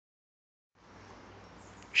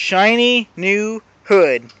shiny new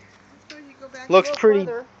hood. Looks pretty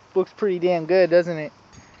further. looks pretty damn good, doesn't it?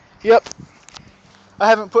 Yep. I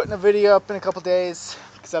haven't put in a video up in a couple days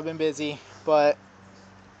because I've been busy, but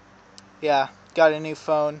yeah, got a new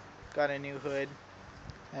phone, got a new hood,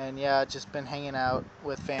 and yeah, just been hanging out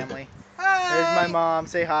with family. Hi. There's my mom,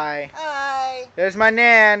 say hi. Hi. There's my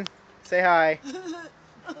nan, say hi.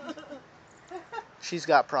 She's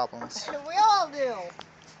got problems. We all do.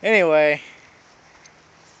 Anyway,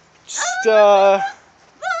 just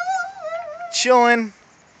chilling,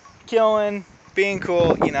 killing, being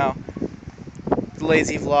cool, you know.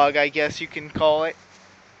 Lazy vlog, I guess you can call it.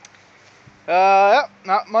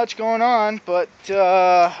 Not much going on, but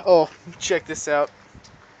oh, check this out.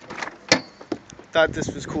 Thought this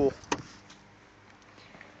was cool.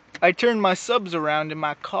 I turned my subs around in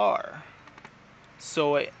my car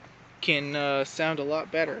so it can sound a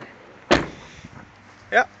lot better.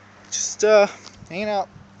 Yep, just hanging out.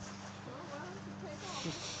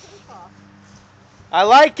 I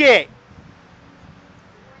like it.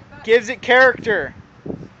 Gives it character.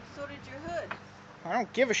 So did your hood. I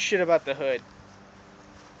don't give a shit about the hood.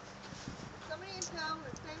 Somebody in town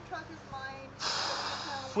with the same truck as mine.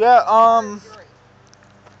 Yeah,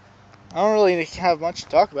 I don't really have much to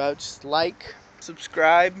talk about. Just like,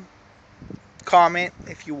 subscribe, comment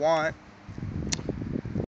if you want.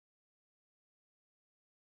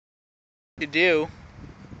 To do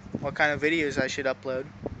what kind of videos I should upload.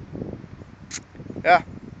 Yeah.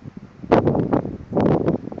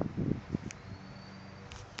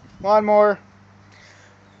 Lawnmower.